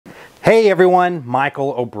Hey everyone,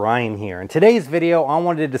 Michael O'Brien here. In today's video, I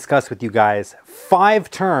wanted to discuss with you guys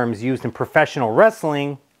 5 terms used in professional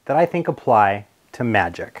wrestling that I think apply to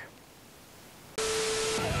magic.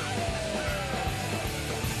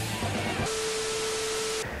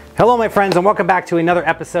 Hello my friends, and welcome back to another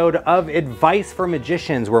episode of Advice for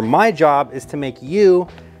Magicians, where my job is to make you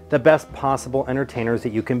the best possible entertainers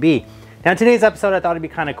that you can be. Now in today's episode, I thought it'd be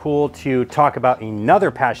kind of cool to talk about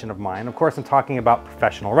another passion of mine. Of course, I'm talking about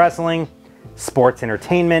professional wrestling, sports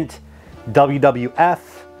entertainment, WWF,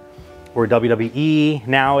 or WWE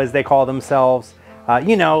now as they call themselves.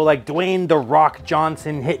 You know, like Dwayne "The Rock"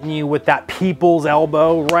 Johnson hitting you with that people's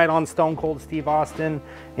elbow right on Stone Cold Steve Austin.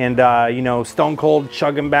 And, you know, Stone Cold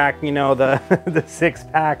chugging back, you know, the, the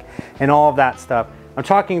 6-pack and all of that stuff. I'm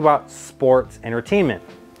talking about sports entertainment,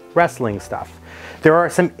 wrestling stuff. There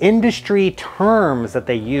are some industry terms that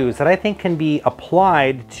they use that I think can be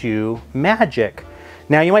applied to magic.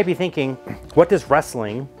 Now you might be thinking, what does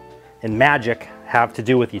wrestling and magic have to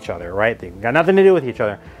do with each other, right? They've got nothing to do with each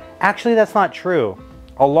other. Actually, that's not true.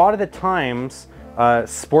 A lot of the times,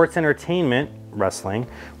 sports entertainment, wrestling,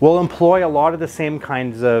 will employ a lot of the same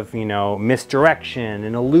kinds of, you know, misdirection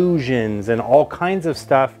and illusions and all kinds of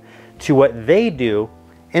stuff to what they do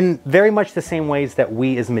in very much the same ways that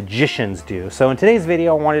we as magicians do. So in today's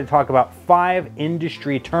video, I wanted to talk about 5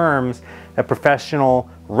 industry terms that professional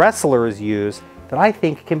wrestlers use that I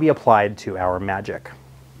think can be applied to our magic.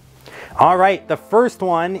 All right, the first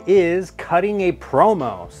one is cutting a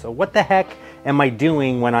promo. So what the heck am I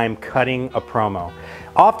doing when I'm cutting a promo?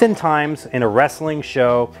 Oftentimes in a wrestling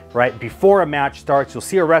show, right, before a match starts, you'll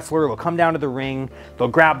see a wrestler, they'll come down to the ring, they'll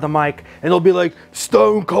grab the mic, and they'll be like,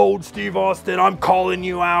 "Stone Cold Steve Austin, I'm calling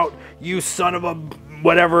you out, you son of a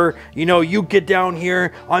whatever, you know, you get down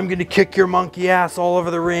here, I'm gonna kick your monkey ass all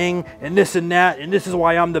over the ring, and this and that, and this is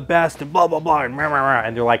why I'm the best, and blah, blah, blah," and rah, rah, rah.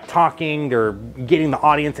 And they're like talking, they're getting the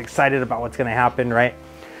audience excited about what's gonna happen, right?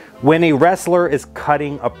 When a wrestler is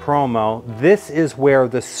cutting a promo, this is where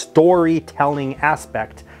the storytelling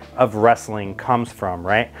aspect of wrestling comes from,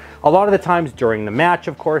 right? A lot of the times during the match,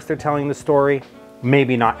 of course, they're telling the story,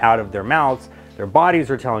 maybe not out of their mouths, their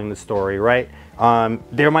bodies are telling the story, right?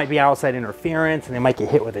 There might be outside interference and they might get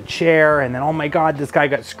hit with a chair and then, oh my God, this guy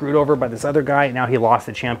got screwed over by this other guy and now he lost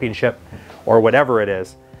the championship or whatever it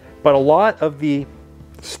is. But a lot of the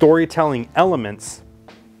storytelling elements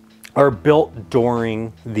are built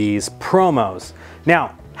during these promos.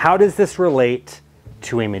 Now, how does this relate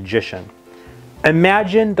to a magician?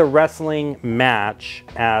 Imagine the wrestling match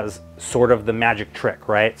as sort of the magic trick,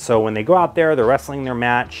 right? So when they go out there, they're wrestling their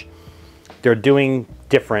match, they're doing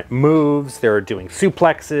different moves, they're doing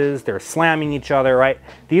suplexes, they're slamming each other, right?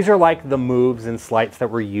 These are like the moves and sleights that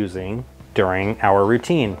we're using during our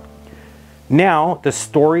routine. Now, the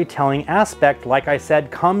storytelling aspect, like I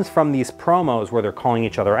said, comes from these promos where they're calling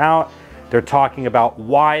each other out. They're talking about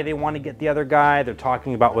why they want to get the other guy. They're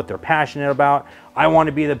talking about what they're passionate about. I want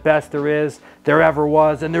to be the best there is, there ever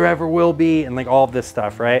was, and there ever will be, and like all of this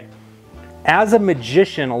stuff, right? As a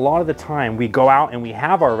magician, a lot of the time we go out and we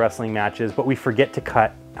have our wrestling matches, but we forget to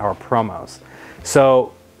cut our promos.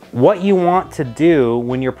 So what you want to do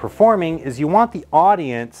when you're performing is you want the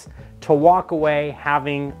audience to walk away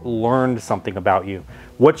having learned something about you.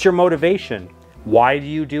 What's your motivation? Why do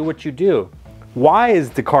you do what you do? Why is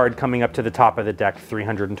the card coming up to the top of the deck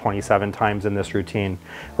 327 times in this routine,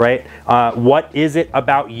 right? What is it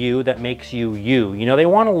about you that makes you you? You know, they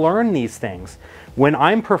want to learn these things. When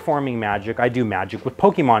I'm performing magic, I do magic with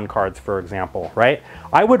Pokemon cards, for example, right?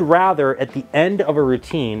 I would rather at the end of a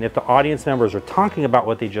routine, if the audience members are talking about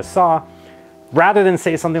what they just saw, rather than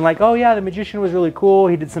say something like, "Oh yeah, the magician was really cool,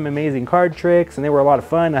 he did some amazing card tricks and they were a lot of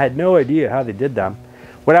fun, I had no idea how they did them."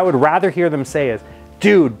 What I would rather hear them say is,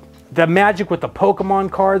 "Dude, the magic with the Pokemon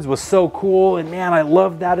cards was so cool, and man, I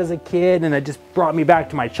loved that as a kid, and it just brought me back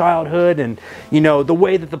to my childhood, and you know, the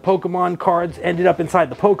way that the Pokemon cards ended up inside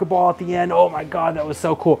the Pokeball at the end, oh my God, that was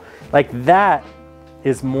so cool." Like that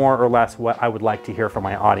is more or less what I would like to hear from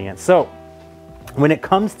my audience. So when it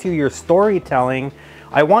comes to your storytelling,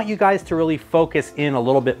 I want you guys to really focus in a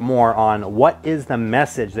little bit more on what is the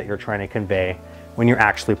message that you're trying to convey when you're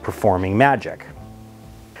actually performing magic.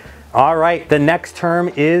 All right, the next term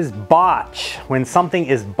is botch. When something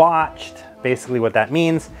is botched, basically what that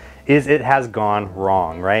means is it has gone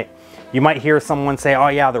wrong, right? You might hear someone say, "Oh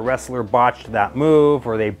yeah, the wrestler botched that move,"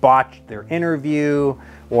 or they botched their interview,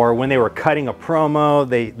 or when they were cutting a promo,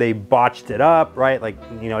 they botched it up, right? Like,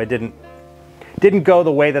 you know, it didn't go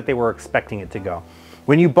the way that they were expecting it to go.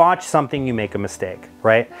 When you botch something, you make a mistake,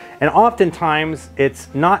 right? And oftentimes, it's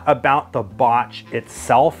not about the botch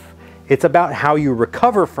itself. It's about how you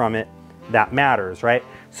recover from it that matters, right?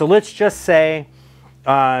 So let's just say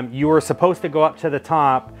you were supposed to go up to the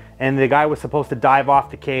top and the guy was supposed to dive off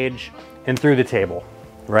the cage and through the table,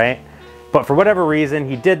 right? But for whatever reason,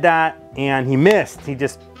 he did that and he missed. He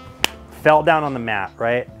just fell down on the mat,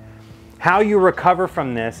 right? How you recover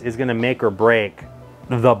from this is gonna make or break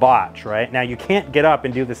the botch, right? Now you can't get up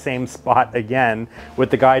and do the same spot again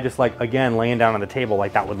with the guy just like, again, laying down on the table.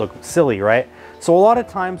 Like that would look silly, right? So a lot of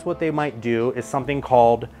times what they might do is something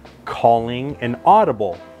called calling an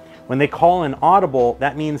audible. When they call an audible,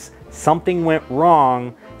 that means something went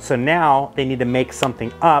wrong. So now they need to make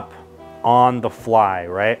something up on the fly,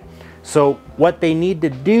 right? So what they need to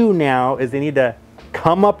do now is they need to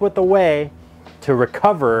come up with a way to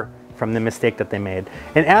recover from the mistake that they made.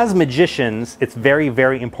 And as magicians, it's very,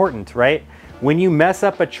 very important, right? When you mess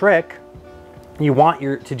up a trick, you want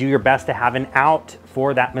to do your best to have an out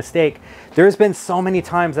for that mistake. There's been so many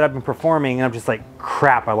times that I've been performing and I'm just like,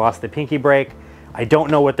 crap, I lost the pinky break. I don't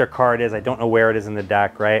know what their card is. I don't know where it is in the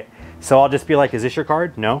deck, right? So I'll just be like, is this your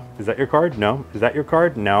card? No. Is that your card? No. Is that your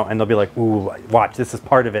card? No. And they'll be like, ooh, watch, this is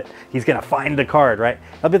part of it. He's gonna find the card, right?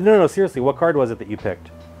 I'll be like, no, seriously, what card was it that you picked?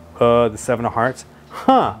 The 7 of hearts.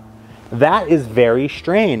 Huh. That is very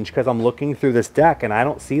strange because I'm looking through this deck and I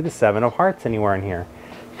don't see the 7 of hearts anywhere in here.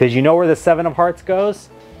 Because you know where the 7 of hearts goes?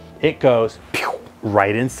 It goes pew,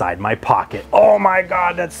 right inside my pocket. Oh my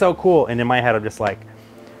God, that's so cool. And in my head, I'm just like,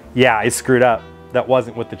 yeah, I screwed up. That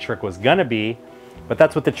wasn't what the trick was gonna be, but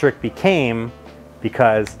that's what the trick became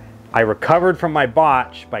because I recovered from my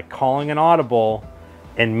botch by calling an audible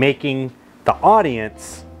and making the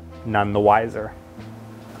audience none the wiser.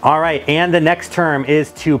 All right, and the next term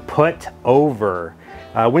is to put over.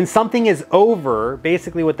 When something is over,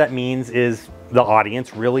 basically what that means is the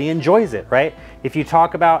audience really enjoys it, right? If you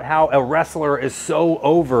talk about how a wrestler is so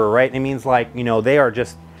over, right? It means like, you know, they are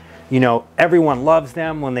just, you know, everyone loves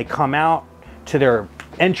them when they come out to their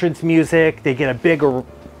entrance music, they get a big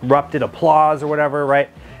erupted applause or whatever, right?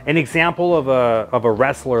 An example of a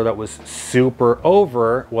wrestler that was super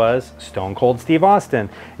over was Stone Cold Steve Austin.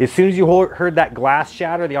 As soon as you heard that glass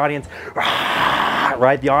shatter, the audience,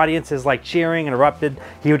 right? The audience is like cheering and erupted.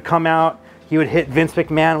 He would come out, he would hit Vince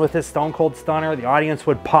McMahon with his Stone Cold Stunner. The audience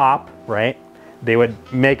would pop, right? They would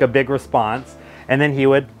make a big response, and then he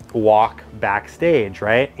would walk backstage,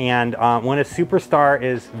 right? And when a superstar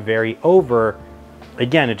is very over,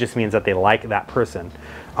 again, it just means that they like that person.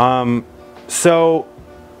 So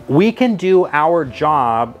we can do our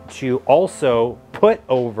job to also put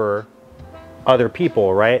over other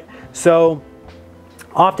people, right? So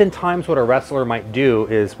oftentimes what a wrestler might do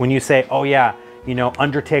is when you say, oh yeah, you know,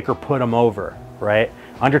 Undertaker put him over, right?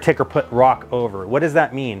 Undertaker put Rock over. What does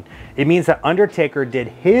that mean? It means that Undertaker did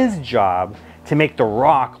his job to make The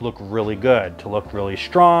Rock look really good, to look really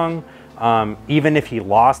strong. Even if he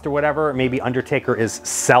lost or whatever, maybe Undertaker is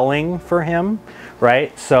selling for him,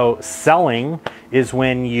 right? So selling is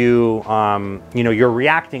when you, you know, you're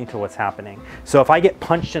reacting to what's happening. So if I get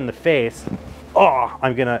punched in the face, oh,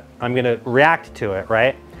 I'm gonna react to it,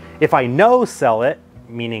 right? If I no sell it,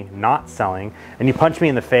 meaning not selling, and you punch me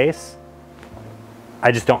in the face,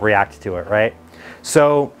 I just don't react to it, right?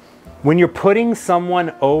 So when you're putting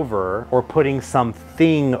someone over or putting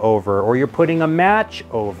something over or you're putting a match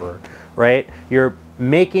over, right? You're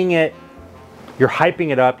making it, you're hyping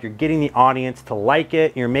it up, you're getting the audience to like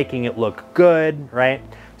it, you're making it look good, right?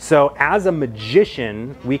 So as a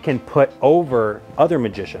magician, we can put over other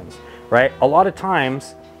magicians, right? A lot of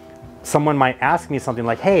times, someone might ask me something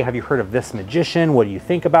like, hey, have you heard of this magician? What do you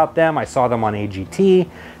think about them? I saw them on AGT.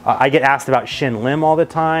 I get asked about Shin Lim all the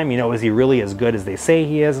time. You know, is he really as good as they say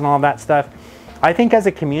he is and all that stuff? I think as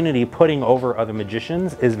a community, putting over other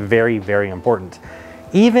magicians is very, very important.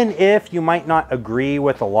 Even if you might not agree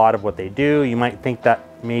with a lot of what they do, you might think that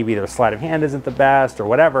maybe their sleight of hand isn't the best or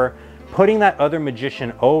whatever, putting that other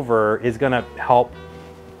magician over is gonna help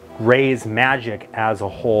raise magic as a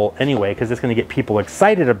whole anyway, because it's going to get people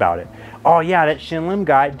excited about it. Oh yeah, that Shin Lim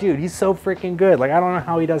guy, dude, he's so freaking good. Like, I don't know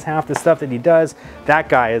how he does half the stuff that he does. That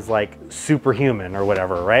guy is like superhuman or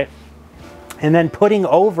whatever, right? And then putting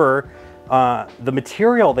over the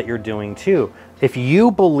material that you're doing too. If you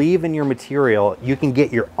believe in your material, you can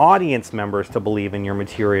get your audience members to believe in your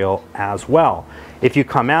material as well. If you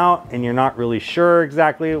come out and you're not really sure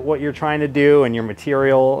exactly what you're trying to do and your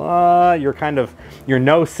material, you're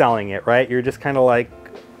no selling it, right? You're just kind of like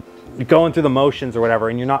going through the motions or whatever,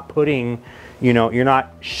 and you're not putting, you know, you're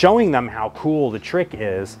not showing them how cool the trick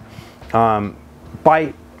is.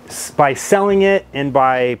 By selling it and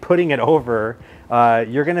by putting it over,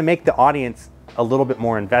 you're gonna make the audience a little bit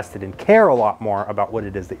more invested and care a lot more about what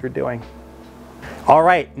it is that you're doing. All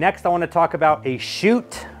right, next I want to talk about a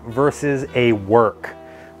shoot versus a work.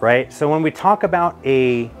 right? So when we talk about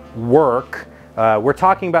a work, we're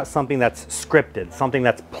talking about something that's scripted, something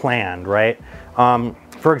that's planned, right?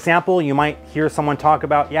 For example, you might hear someone talk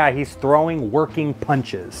about, yeah, he's throwing working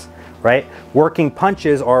punches, right? Working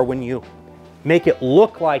punches are when you make it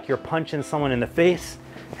look like you're punching someone in the face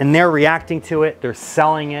and they're reacting to it, they're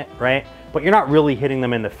selling it, right? But you're not really hitting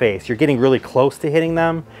them in the face. You're getting really close to hitting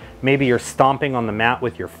them. Maybe you're stomping on the mat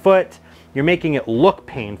with your foot. You're making it look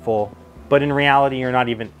painful, but in reality, you're not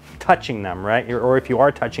even touching them, right? Or if you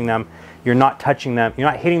are touching them, you're not touching them. You're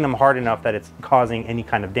not hitting them hard enough that it's causing any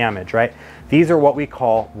kind of damage, right? These are what we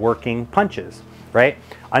call working punches, right?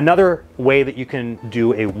 Another way that you can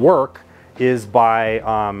do a work is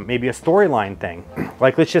by maybe a storyline thing.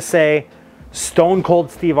 Like, let's just say Stone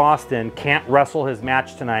Cold Steve Austin can't wrestle his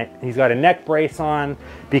match tonight. He's got a neck brace on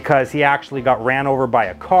because he actually got ran over by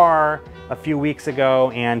a car a few weeks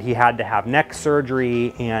ago and he had to have neck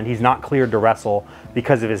surgery and he's not cleared to wrestle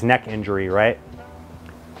because of his neck injury, right?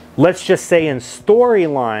 Let's just say in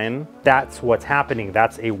storyline, that's what's happening.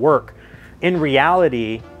 That's a work. In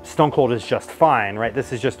reality, Stone Cold is just fine, right?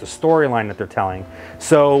 This is just a storyline that they're telling.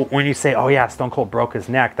 So when you say, oh yeah, Stone Cold broke his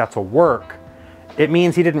neck, that's a work. It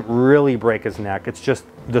means he didn't really break his neck. It's just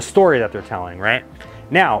the story that they're telling, right?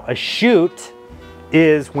 Now, a shoot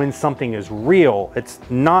is when something is real. It's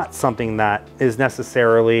not something that is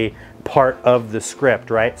necessarily part of the script,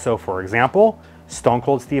 right? So for example, Stone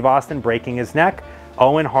Cold Steve Austin breaking his neck,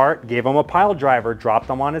 Owen Hart gave him a pile driver, dropped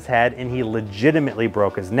him on his head, and he legitimately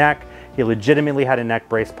broke his neck. He legitimately had a neck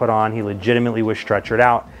brace put on. He legitimately was stretchered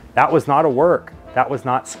out. That was not a work. That was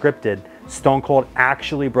not scripted. Stone Cold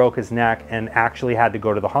actually broke his neck and actually had to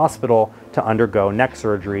go to the hospital to undergo neck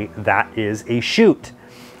surgery. That is a shoot.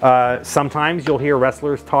 Sometimes you'll hear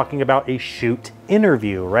wrestlers talking about a shoot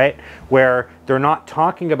interview, right? Where they're not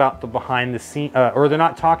talking about the behind the scene, or they're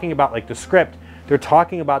not talking about like the script. They're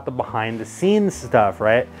talking about the behind the scenes stuff,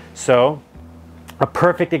 right? So a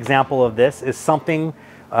perfect example of this is something,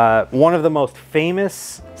 one of the most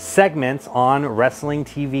famous segments on wrestling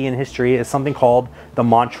TV in history is something called the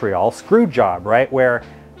Montreal Screwjob, right? Where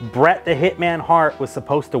Bret the Hitman Hart was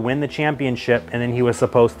supposed to win the championship and then he was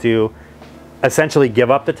supposed to essentially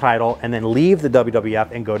give up the title and then leave the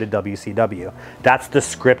WWF and go to WCW. That's the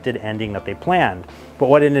scripted ending that they planned. But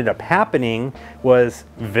what ended up happening was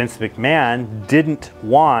Vince McMahon didn't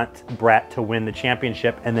want Bret to win the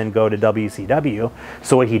championship and then go to WCW.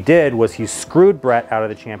 So what he did was he screwed Bret out of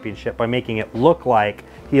the championship by making it look like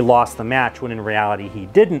he lost the match when in reality he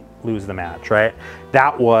didn't lose the match, right?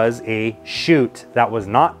 That was a shoot. That was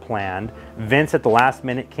not planned. Vince at the last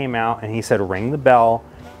minute came out and he said, ring the bell.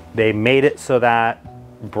 They made it so that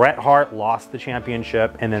Bret Hart lost the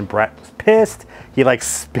championship and then Bret was pissed. He like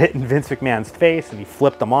spit in Vince McMahon's face and he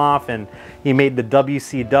flipped him off and he made the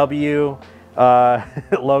WCW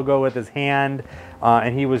logo with his hand.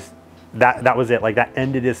 And he was, that was it. Like that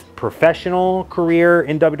ended his professional career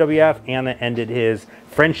in WWF and it ended his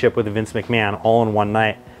friendship with Vince McMahon all in one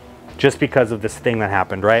night just because of this thing that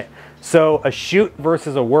happened, right? So a shoot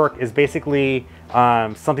versus a work is basically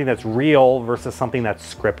something that's real versus something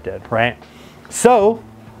that's scripted, right? So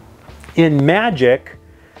in magic,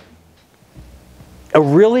 a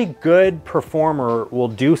really good performer will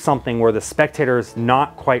do something where the spectator's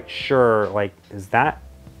not quite sure, like, is that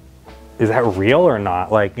real or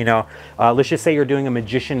not? Like, you know, let's just say you're doing a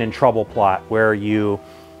magician in trouble plot where you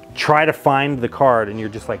try to find the card and you're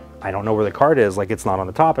just like, I don't know where the card is. Like, it's not on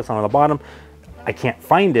the top, it's not on the bottom. I can't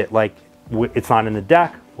find it. Like, it's not in the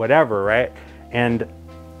deck, whatever, right? And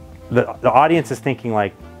the audience is thinking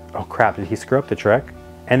like, oh crap, did he screw up the trick?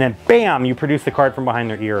 And then bam, you produce the card from behind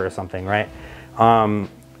their ear or something, right?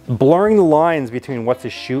 Blurring the lines between what's a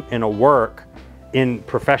shoot and a work in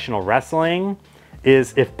professional wrestling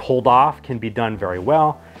is, if pulled off, can be done very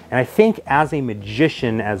well. And I think as a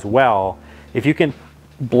magician as well, if you can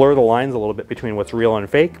blur the lines a little bit between what's real and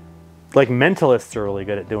fake, like mentalists are really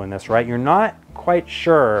good at doing this, right? You're not quite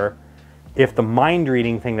sure if the mind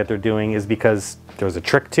reading thing that they're doing is because there's a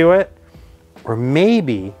trick to it, or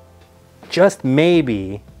maybe, just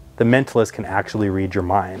maybe, the mentalist can actually read your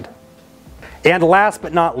mind. And last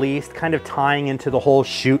but not least, kind of tying into the whole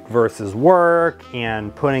shoot versus work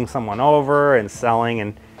and putting someone over and selling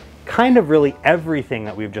and kind of really everything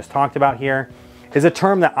that we've just talked about here is a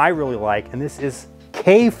term that I really like, and this is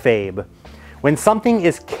kayfabe. When something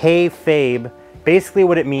is kayfabe, basically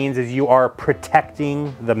what it means is you are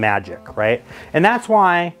protecting the magic, right? And that's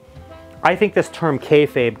why I think this term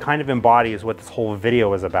kayfabe kind of embodies what this whole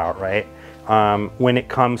video is about, right? When it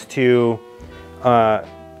comes to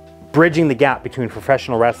bridging the gap between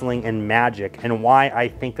professional wrestling and magic, and why I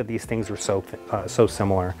think that these things are so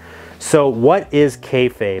similar. So what is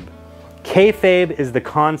kayfabe? Kayfabe is the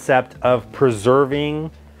concept of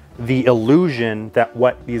preserving the illusion that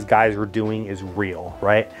what these guys are doing is real,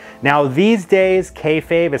 right? Now these days,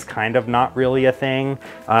 kayfabe is kind of not really a thing.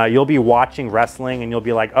 You'll be watching wrestling and you'll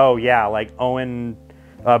be like, oh yeah, like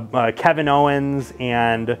Kevin Owens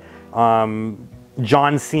and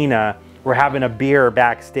John Cena were having a beer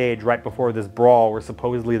backstage right before this brawl where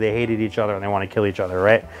supposedly they hated each other and they want to kill each other,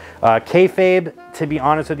 right? Kayfabe, to be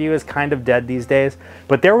honest with you, is kind of dead these days.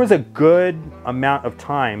 But there was a good amount of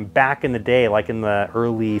time back in the day, like in the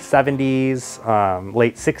early 70s,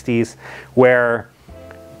 late 60s, where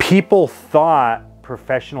people thought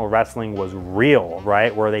professional wrestling was real,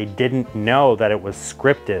 right? Where they didn't know that it was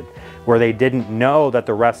scripted, where they didn't know that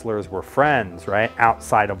the wrestlers were friends, right?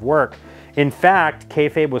 Outside of work. In fact,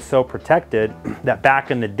 kayfabe was so protected that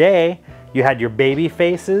back in the day, you had your baby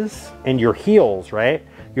faces and your heels, right?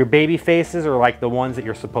 Your baby faces are like the ones that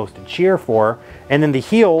you're supposed to cheer for. And then the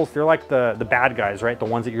heels, they're like the bad guys, right? The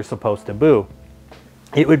ones that you're supposed to boo.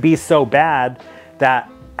 It would be so bad that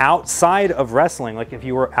outside of wrestling, like if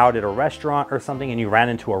you were out at a restaurant or something and you ran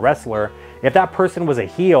into a wrestler, if that person was a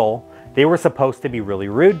heel, they were supposed to be really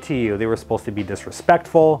rude to you. They were supposed to be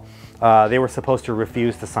disrespectful. They were supposed to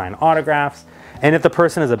refuse to sign autographs. And if the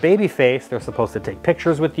person is a baby face, they're supposed to take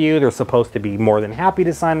pictures with you. They're supposed to be more than happy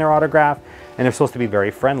to sign their autograph. And they're supposed to be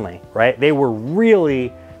very friendly, right? They were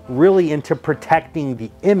really, really into protecting the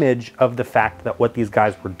image of the fact that what these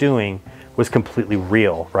guys were doing was completely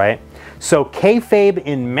real, right? So kayfabe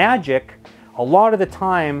in magic, a lot of the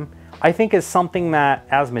time, I think is something that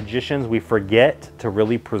as magicians we forget to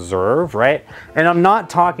really preserve, right? And I'm not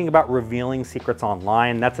talking about revealing secrets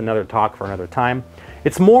online. That's another talk for another time.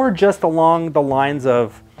 It's more just along the lines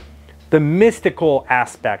of the mystical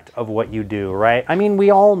aspect of what you do, right? I mean, we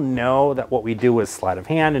all know that what we do is sleight of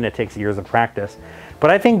hand and it takes years of practice. But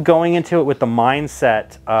I think going into it with the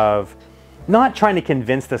mindset of not trying to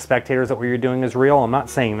convince the spectators that what you're doing is real, I'm not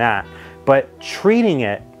saying that, but treating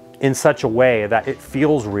it in such a way that it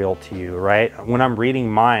feels real to you, right? When I'm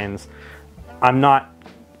reading minds, I'm not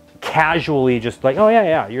casually just like, oh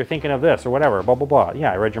yeah, you're thinking of this or whatever, blah, blah, blah.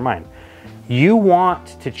 Yeah, I read your mind. You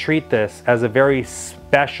want to treat this as a very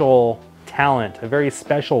special talent, a very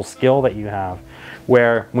special skill that you have,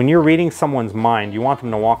 where when you're reading someone's mind, you want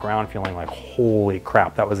them to walk around feeling like, holy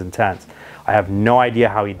crap, that was intense. I have no idea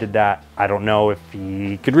how he did that. I don't know if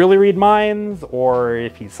he could really read minds or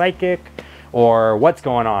if he's psychic or what's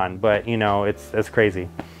going on, but you know, it's crazy.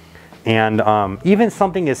 And even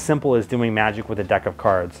something as simple as doing magic with a deck of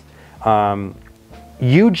cards.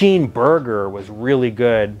 Eugene Berger was really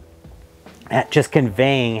good at just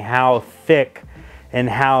conveying how thick and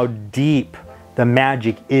how deep the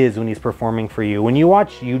magic is when he's performing for you. When you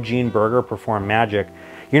watch Eugene Berger perform magic,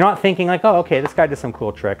 you're not thinking like, oh, okay, this guy did some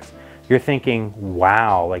cool tricks. You're thinking,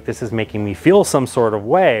 wow, like this is making me feel some sort of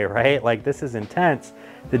way, right? Like this is intense.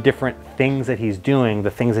 The different things that he's doing,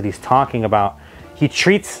 the things that he's talking about. He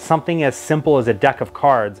treats something as simple as a deck of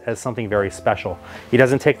cards as something very special. He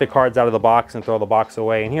doesn't take the cards out of the box and throw the box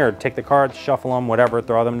away. And here, take the cards, shuffle them, whatever,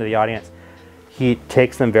 throw them to the audience. He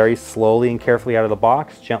takes them very slowly and carefully out of the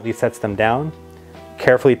box, gently sets them down,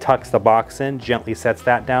 carefully tucks the box in, gently sets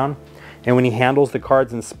that down. And when he handles the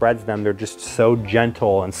cards and spreads them, they're just so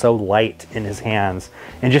gentle and so light in his hands.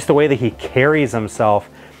 And just the way that he carries himself,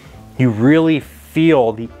 you really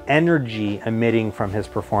feel the energy emitting from his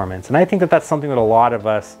performance. And I think that that's something that a lot of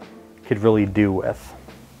us could really do with.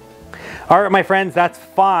 All right, my friends, that's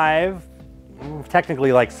 5,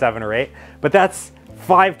 technically like 7 or 8, but that's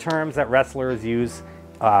 5 terms that wrestlers use,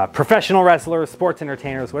 professional wrestlers, sports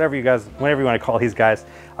entertainers, whatever you want to call these guys,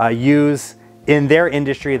 use in their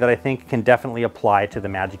industry that I think can definitely apply to the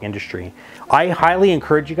magic industry. I highly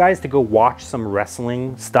encourage you guys to go watch some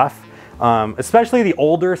wrestling stuff. Especially the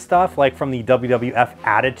older stuff, like from the WWF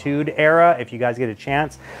Attitude era, if you guys get a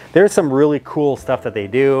chance. There's some really cool stuff that they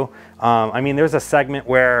do. I mean, there's a segment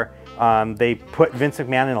where they put Vince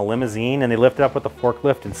McMahon in a limousine and they lift it up with a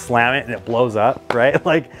forklift and slam it and it blows up, right?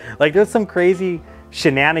 Like there's some crazy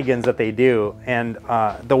shenanigans that they do. And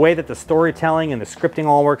the way that the storytelling and the scripting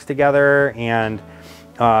all works together, and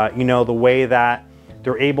you know, the way that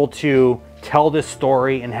they're able to tell this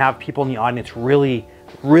story and have people in the audience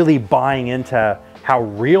really buying into how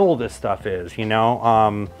real this stuff is, you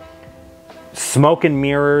know, smoke and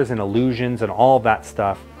mirrors and illusions and all of that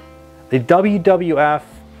stuff. The WWF,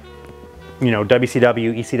 you know,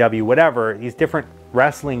 WCW, ECW, whatever, these different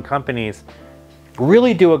wrestling companies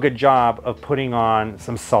really do a good job of putting on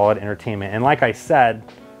some solid entertainment. And like I said,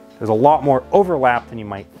 There's a lot more overlap than you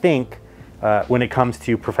might think when it comes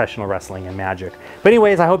to professional wrestling and magic. But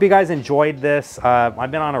anyways, I hope you guys enjoyed this.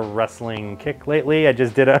 I've been on a wrestling kick lately. I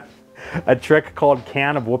just did a trick called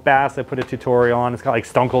Can of Whoop Ass. I put a tutorial on. It's got like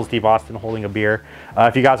Stone Cold Steve Austin holding a beer.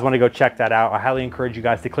 If you guys want to go check that out, I highly encourage you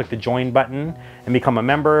guys to click the join button and become a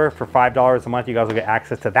member. For $5 a month, you guys will get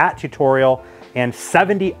access to that tutorial and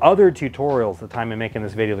 70 other tutorials. The time I'm making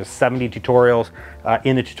this video, there's 70 tutorials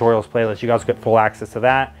in the tutorials playlist. You guys will get full access to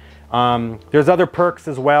that. There's other perks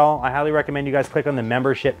as well. I highly recommend you guys click on the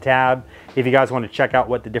membership tab if you guys want to check out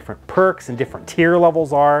what the different perks and different tier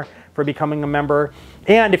levels are for becoming a member.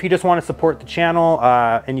 And if you just want to support the channel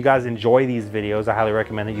and you guys enjoy these videos, I highly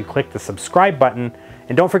recommend that you click the subscribe button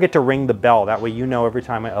and don't forget to ring the bell. That way you know every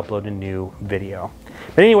time I upload a new video.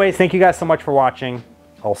 But anyways, thank you guys so much for watching.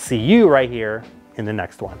 I'll see you right here in the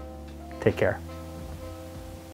next one. Take care.